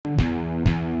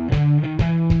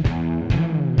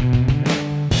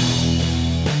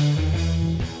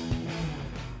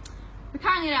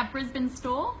Brisbane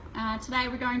store. Today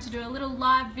we're going to do a little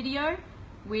live video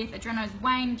with Adreno's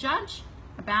Wayne Judge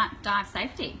about dive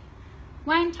safety.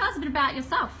 Wayne, tell us a bit about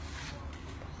yourself.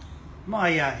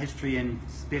 My history in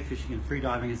spearfishing and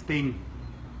freediving has been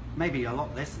maybe a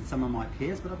lot less than some of my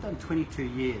peers, but I've done 22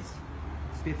 years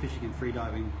spearfishing and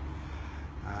freediving.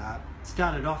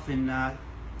 Started off in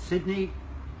Sydney.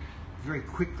 Very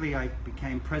quickly I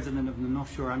became president of the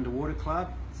North Shore Underwater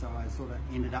Club, so I sort of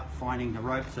ended up finding the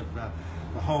ropes of the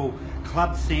whole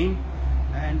club scene,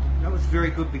 and that was a very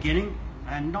good beginning.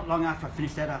 And not long after I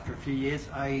finished that, after a few years,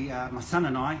 my son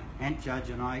and I, Ant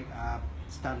Judge and I,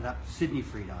 started up Sydney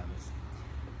Freedivers.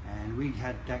 And we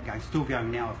had that going, still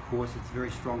going now of course. It's a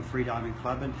very strong freediving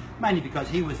club, and mainly because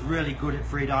he was really good at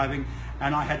freediving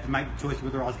and I had to make the choice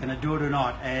whether I was going to do it or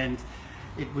not, and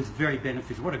it was very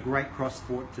beneficial. What a great cross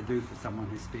sport to do for someone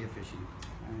who's spearfishing.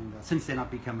 And since then I've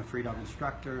become a freedive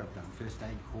instructor. I've done first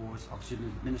aid course,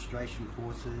 oxygen administration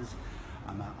courses.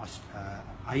 I'm a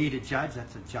AIDA judge,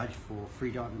 that's a judge for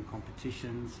freediving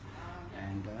competitions.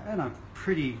 And I'm a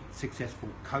pretty successful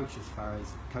coach as far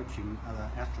as coaching other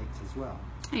athletes as well.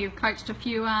 You've coached a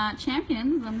few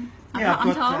champions, and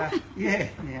I'm told.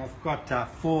 I've got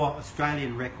 4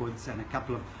 Australian records and a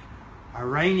couple of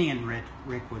Iranian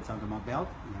records under my belt.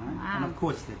 You know? Wow. And of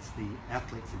course it's the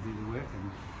athletes who do the work,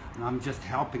 and I'm just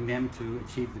helping them to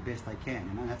achieve the best they can.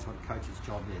 You know, that's what a coach's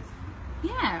job is.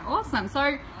 Yeah, awesome.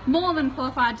 So more than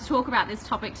qualified to talk about this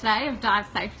topic today of dive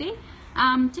safety.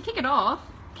 To kick it off,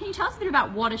 can you tell us a bit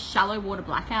about what a shallow water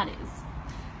blackout is?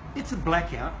 It's a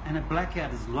blackout, and a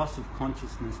blackout is loss of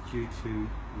consciousness due to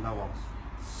low oxygen.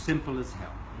 Simple as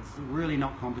hell. It's really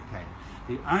not complicated.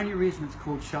 The only reason it's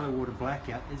called shallow water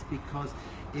blackout is because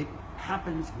it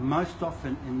happens most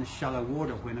often in the shallow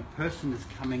water when a person is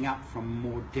coming up from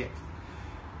more depth.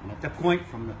 And at the point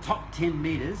from the top 10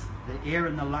 meters, the air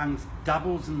in the lungs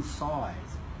doubles in size.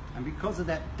 And because of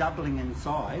that doubling in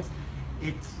size,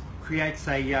 it creates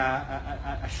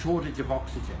a shortage of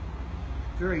oxygen.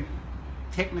 Very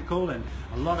technical, and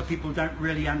a lot of people don't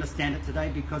really understand it today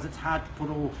because it's hard to put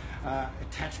all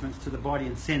attachments to the body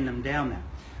and send them down there.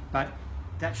 But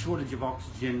that shortage of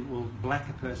oxygen will black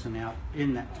a person out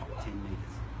in that top 10 meters.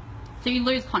 So you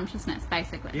lose consciousness,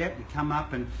 basically? Yeah, you come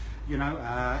up and, you know,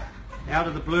 out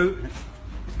of the blue, and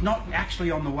it's not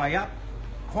actually on the way up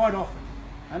quite often.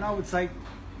 And I would say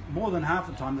more than half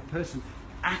the time the person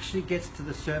actually gets to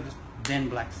the surface, then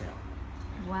blacks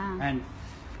out. Wow. And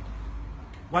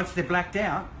once they're blacked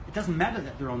out, it doesn't matter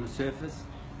that they're on the surface.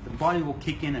 The body will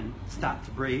kick in and start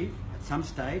to breathe at some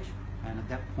stage, and at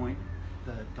that point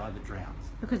the diver drowns.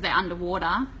 Because they're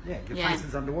underwater. Yeah, their face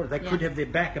is underwater. They could have their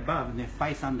back above and their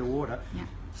face underwater,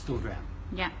 still drown.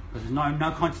 Yeah. Because there's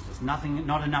no consciousness, nothing,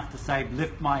 not enough to say,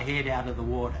 lift my head out of the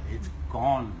water. It's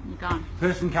gone. You're gone.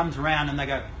 Person comes around and they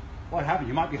go, what happened?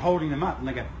 You might be holding them up, and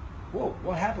they go, whoa,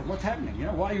 what happened? What's happening? You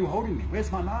know, why are you holding me?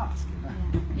 Where's my mask?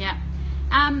 You know? Yeah.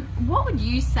 What would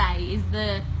you say is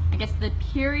the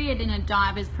period in a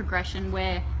diver's progression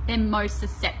where they're most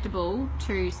susceptible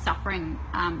to suffering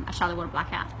a shallow water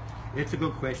blackout? It's a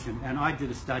good question, and I did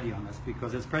a study on this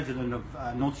because as president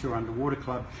of North Shore Underwater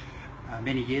Club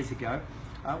many years ago,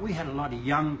 we had a lot of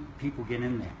young people get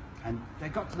in there, and they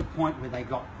got to the point where they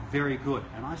got very good,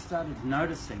 and I started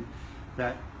noticing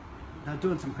that they were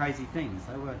doing some crazy things.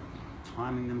 They were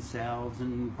timing themselves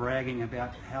and bragging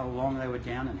about how long they were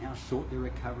down and how short their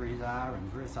recoveries are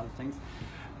and various other things.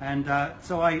 And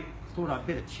so I thought I'd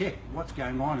better check what's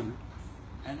going on.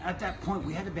 And at that point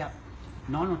we had about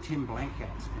 9 or 10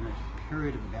 blackouts in a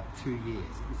period of about 2 years.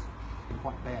 It was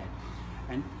quite bad.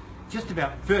 And just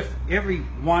about every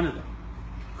one of them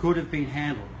could have been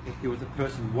handled if there was a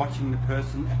person watching the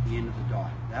person at the end of the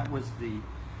dive. That was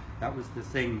the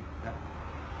thing that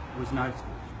was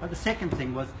noticeable. But the second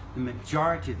thing was the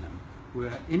majority of them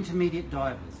were intermediate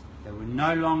divers. They were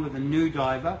no longer the new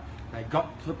diver. They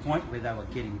got to the point where they were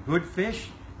getting good fish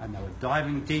and they were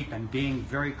diving deep and being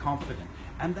very confident.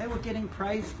 And they were getting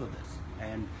praise for this.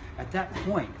 And at that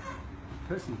point, a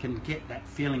person can get that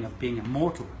feeling of being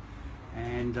immortal,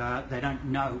 and they don't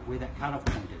know where that cutoff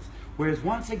point is. Whereas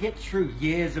once they get through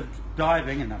years of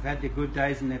diving and they've had their good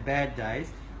days and their bad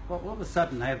days, well, all of a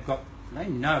sudden they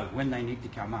know when they need to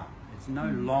come up. It's no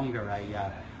longer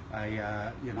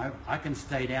you know, I can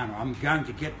stay down, or I'm going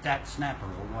to get that snapper,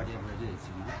 or whatever it is,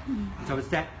 you know. So it's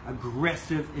that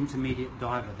aggressive intermediate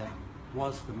diver that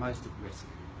was the most at risk.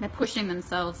 They're pushing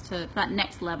themselves to that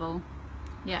next level.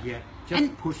 Yeah. Yeah,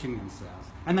 just pushing themselves.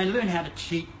 And they learn how to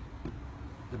cheat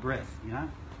the breath, you know.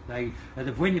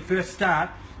 When you first start,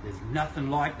 there's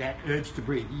nothing like that urge to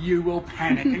breathe. You will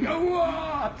panic and go, whoa,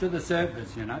 up to the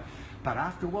surface, you know. But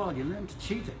after a while, you learn to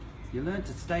cheat it. You learn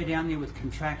to stay down there with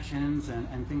contractions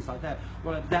and things like that.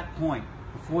 Well, at that point,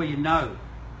 before you know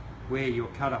where your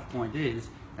cutoff point is,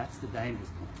 that's the dangerous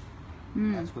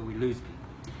point. That's where we lose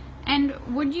people. And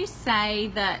would you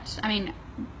say that, I mean,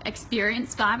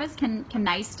 experienced divers, can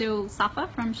they still suffer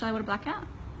from shallow water blackout?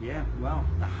 Yeah, well,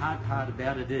 the hard part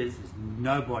about it is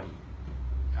nobody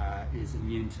is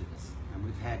immune to this. And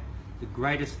we've had the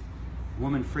greatest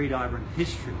woman freediver in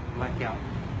history blackout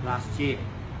last year.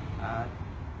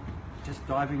 Just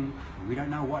diving, we don't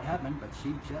know what happened, but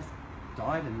she just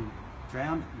died and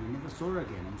drowned. We never saw her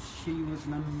again, and she was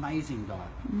an amazing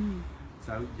diver.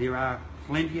 So there are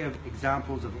plenty of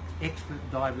examples of expert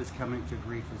divers coming to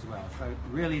grief as well. So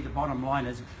really the bottom line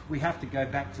is we have to go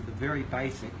back to the very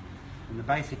basic, and the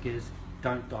basic is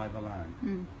don't dive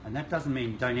alone. And that doesn't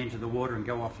mean don't enter the water and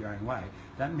go off your own way.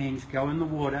 That means go in the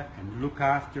water and look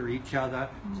after each other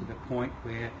to the point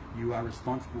where you are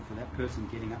responsible for that person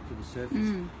getting up to the surface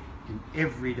in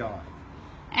every dive.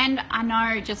 And I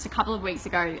know just a couple of weeks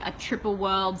ago, a triple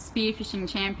world spearfishing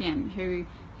champion who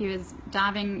he was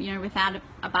diving, you know, without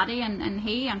a buddy, and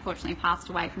he unfortunately passed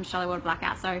away from shallow water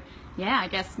blackout. So yeah, I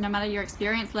guess no matter your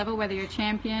experience level, whether you're a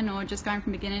champion or just going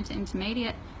from beginner to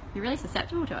intermediate, you're really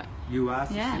susceptible to it. You are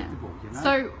susceptible, you know.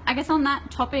 So I guess on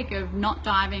that topic of not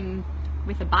diving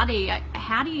with a buddy,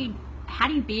 how do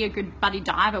you be a good buddy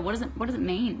diver? What does it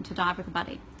mean to dive with a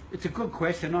buddy? It's a good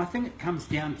question. I think it comes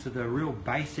down to the real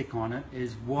basic on it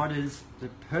is what is the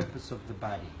purpose of the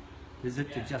buddy? Is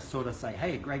it to just sort of say,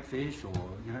 hey, a great fish, or,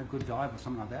 you know, good dive or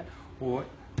something like that? Or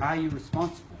are you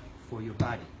responsible for your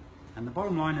buddy? And the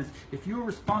bottom line is, if you're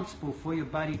responsible for your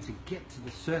buddy to get to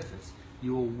the surface,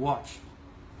 you will watch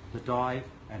the dive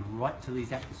and right till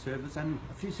he's at the surface, and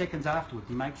a few seconds afterward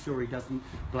to make sure he doesn't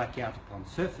black out upon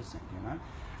surfacing, you know.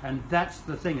 And that's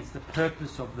the thing, it's the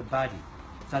purpose of the buddy.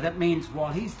 So that means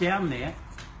while he's down there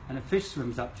and a fish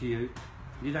swims up to you,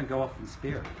 you don't go off and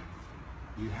spear it.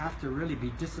 You have to really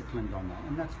be disciplined on that,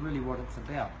 and that's really what it's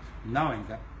about, knowing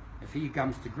that if he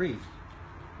comes to grief,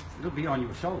 it'll be on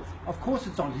your shoulders. Of course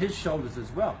it's on his shoulders as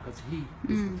well, because he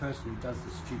is the person who does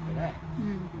the stupid act,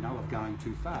 you know, of going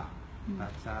too far.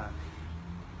 But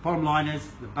bottom line is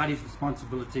the buddy's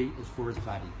responsibility is for his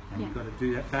buddy, and you've got to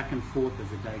do that back and forth as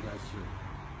the day goes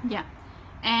through. Yeah.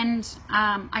 And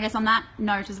I guess on that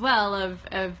note as well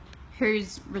of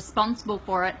who's responsible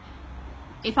for it,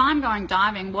 if I'm going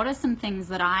diving, what are some things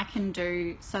that I can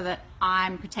do so that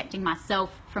I'm protecting myself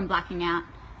from blacking out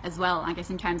as well, I guess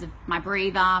in terms of my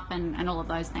breathe up and all of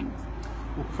those things?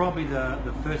 Well, probably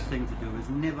the first thing to do is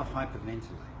never hyperventilate.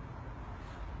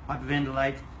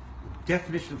 Hyperventilate, the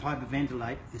definition of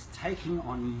hyperventilate is taking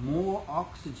on more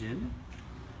oxygen,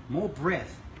 more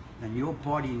breath than your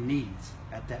body needs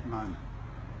at that moment.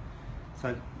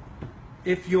 So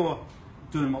if you're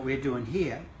doing what we're doing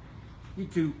here, you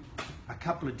do a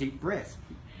couple of deep breaths.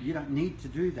 You don't need to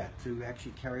do that to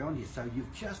actually carry on here. So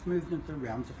you've just moved into the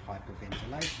realms of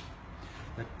hyperventilation.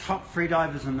 The top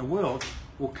freedivers in the world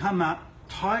will come up,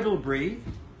 tidal breathe.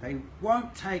 They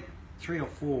won't take 3 or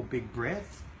 4 big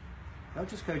breaths. They'll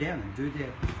just go down and do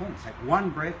their performance. Take one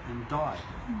breath and dive.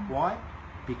 Why?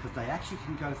 Because they actually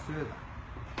can go further.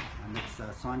 And it's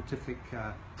a scientific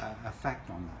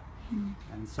fact on that.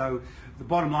 And so the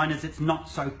bottom line is it's not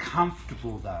so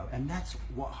comfortable though, and that's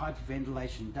what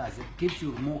hyperventilation does. It gives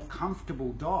you a more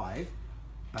comfortable dive,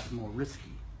 but more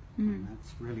risky. And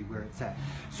that's really where it's at.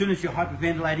 As soon as you're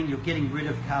hyperventilating, you're getting rid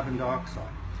of carbon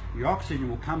dioxide. Your oxygen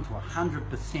will come to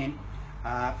 100%,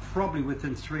 probably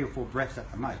within 3 or 4 breaths at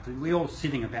the most. We're all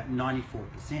sitting about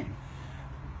 94%,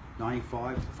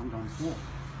 95, sometimes more.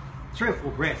 3 or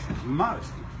 4 breaths at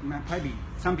most. Maybe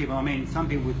some people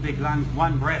with big lungs,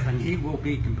 1 breath and he will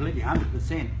be completely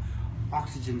 100%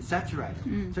 oxygen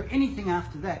saturated. So anything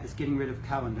after that is getting rid of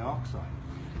carbon dioxide.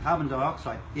 Carbon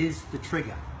dioxide is the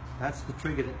trigger. That's the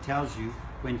trigger that tells you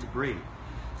when to breathe.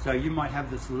 So you might have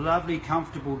this lovely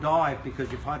comfortable dive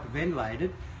because you've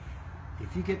hyperventilated.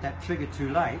 If you get that trigger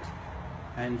too late,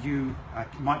 and you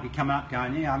might be coming up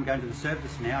going, yeah, I'm going to the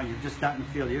surface now, you're just starting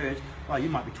to feel the urge, well, you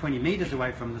might be 20 metres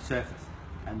away from the surface,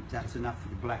 and that's enough for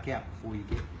you to black out before you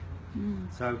get there.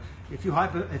 So if you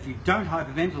don't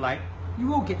hyperventilate, you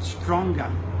will get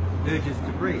stronger urges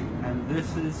to breathe, and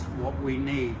this is what we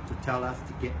need to tell us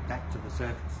to get back to the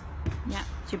surface. Yeah,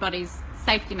 it's your body's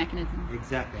safety mechanism.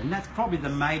 Exactly, and that's probably the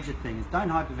major thing, is don't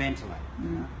hyperventilate. You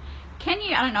know? Can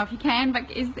you, I don't know if you can, but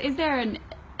is there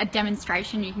a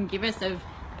demonstration you can give us of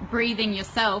breathing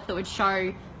yourself that would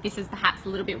show this is perhaps a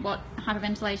little bit what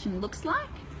hyperventilation looks like?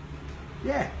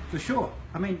 Yeah, for sure.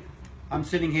 I mean, I'm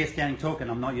sitting here standing talking,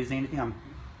 I'm not using anything,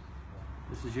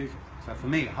 this is usual. So for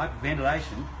me,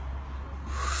 hyperventilation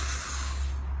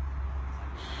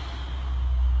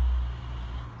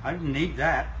I didn't need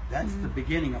that. That's the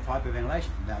beginning of hyperventilation.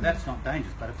 Now that's not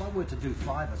dangerous, but if I were to do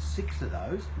 5 or 6 of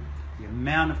those, the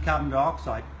amount of carbon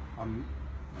dioxide I'm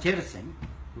jettisoning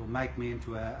will make me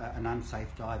into an unsafe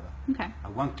diver. Okay. I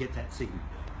won't get that signal.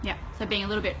 Yeah, so being a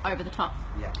little bit over the top.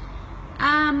 Yeah.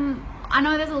 I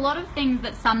know there's a lot of things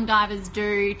that some divers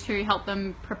do to help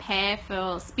them prepare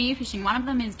for spearfishing. One of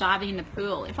them is diving in the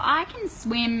pool. If I can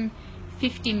swim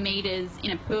 50 meters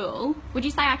in a pool, would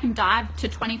you say I can dive to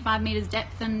 25 meters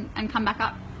depth and come back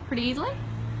up pretty easily?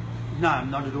 No,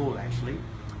 not at all actually.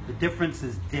 The difference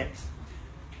is depth.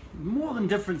 More than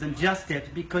difference than just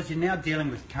depth, because you're now dealing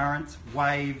with currents,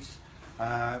 waves,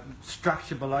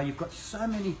 structure below. You've got so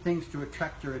many things to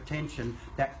attract your attention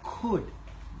that could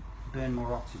burn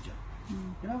more oxygen.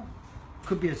 You know,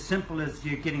 could be as simple as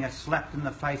you getting slapped in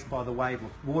the face by the wave, or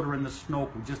water in the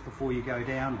snorkel just before you go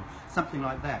down, or something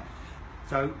like that.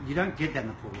 So you don't get that in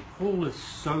the pool. The pool is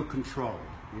so controlled.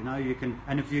 You know, you can,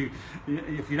 and if you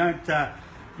don't,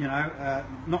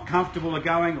 not comfortable of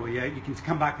going, or you can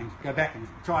come back and go back and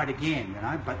try it again. You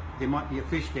know, but there might be a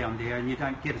fish down there, and you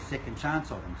don't get a second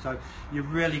chance of them. So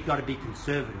you've really got to be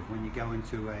conservative when you go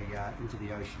into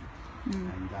the ocean.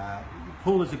 And the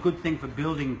pool is a good thing for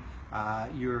building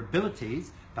your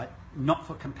abilities, but not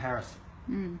for comparison.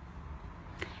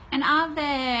 And are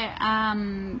there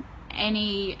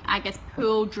any, I guess,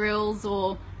 pool drills,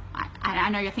 or I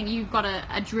know I think you've got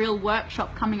a drill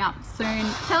workshop coming up soon.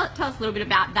 Tell us a little bit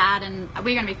about that, and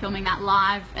we're going to be filming that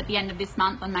live at the end of this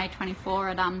month on May 24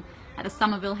 at the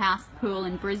Somerville House Pool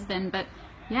in Brisbane. But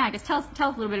yeah, I guess tell us a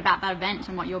little bit about that event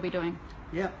and what you'll be doing.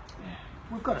 Yeah,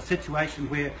 we've got a situation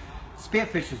where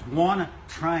spearfishers want to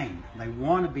train. They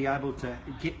want to be able to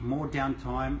get more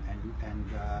downtime and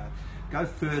go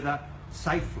further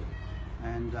safely.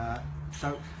 And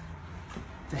so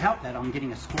to help that, I'm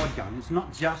getting a squad going. It's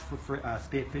not just for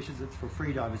spearfishers, it's for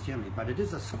freedivers generally, but it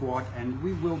is a squad, and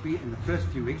we will be in the first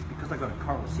few weeks, because I've got a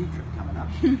coral sea trip coming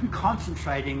up,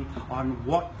 concentrating on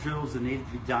what drills are needed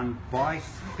to be done by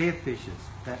spearfishers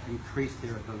that increase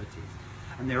their abilities.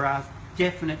 And there are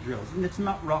definite drills, and it's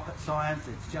not rocket science,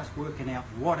 it's just working out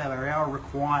what are our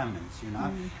requirements, you know,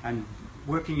 and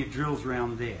working your drills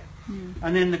around there.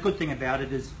 And then the good thing about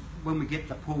it is, when we get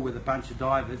the pool with a bunch of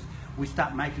divers, we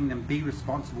start making them be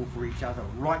responsible for each other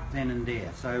right then and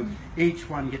there. So each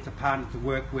one gets a partner to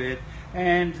work with,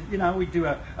 and you know, we do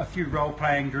a few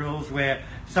role-playing drills where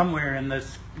somewhere in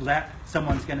this lap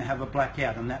someone's going to have a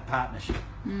blackout in that partnership.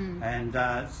 And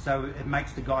so it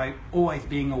makes the guy always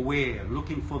being aware,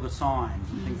 looking for the signs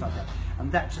and things like that.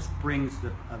 And that just brings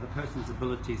the person's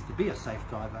abilities to be a safe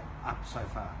diver up so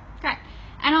far. Great.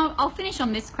 And I'll finish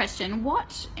on this question.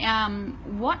 What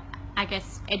I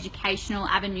guess educational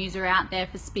avenues are out there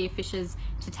for spearfishers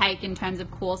to take in terms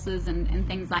of courses and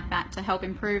things like that to help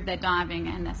improve their diving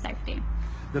and their safety?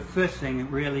 The first thing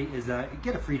really is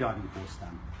get a freediving course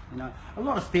done. You know, a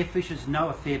lot of spearfishers know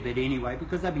a fair bit anyway,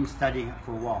 because they've been studying it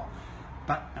for a while.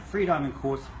 But a freediving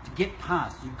course, to get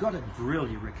past, you've got to drill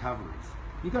your recoveries.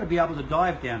 You've got to be able to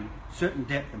dive down certain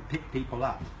depth and pick people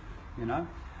up. You know,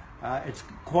 it's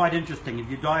quite interesting if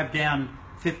you dive down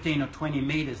 15 or 20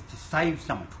 meters to save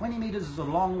someone. 20 meters is a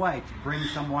long way to bring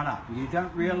someone up, and you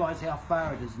don't realize how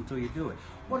far it is until you do it.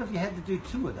 What if you had to do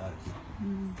 2 of those,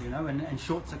 you know, in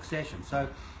short succession? So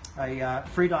a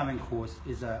freediving course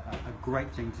is a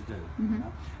great thing to do, you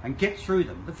know? And get through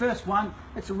them. The first one,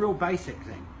 it's a real basic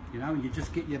thing, you know, you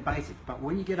just get your basics. But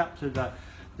when you get up to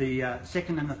the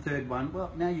second and the third one,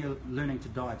 well, now you're learning to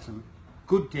dive some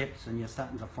good depths, and you're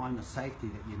starting to find the safety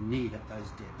that you need at those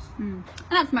depths. And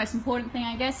that's the most important thing,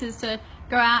 I guess, is to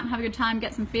go out and have a good time,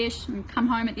 get some fish, and come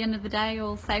home at the end of the day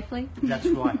all safely. That's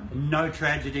right. No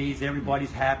tragedies,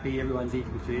 everybody's happy, everyone's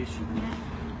eating fish. Yeah.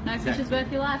 No fish is worth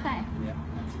your life, eh? Yeah,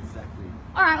 that's exactly it.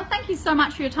 All right, well, thank you so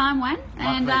much for your time, Wayne.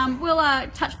 And we'll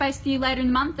touch base with you later in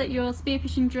the month at your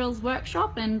Spearfishing Drills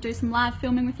workshop and do some live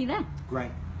filming with you there.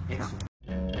 Great. Excellent.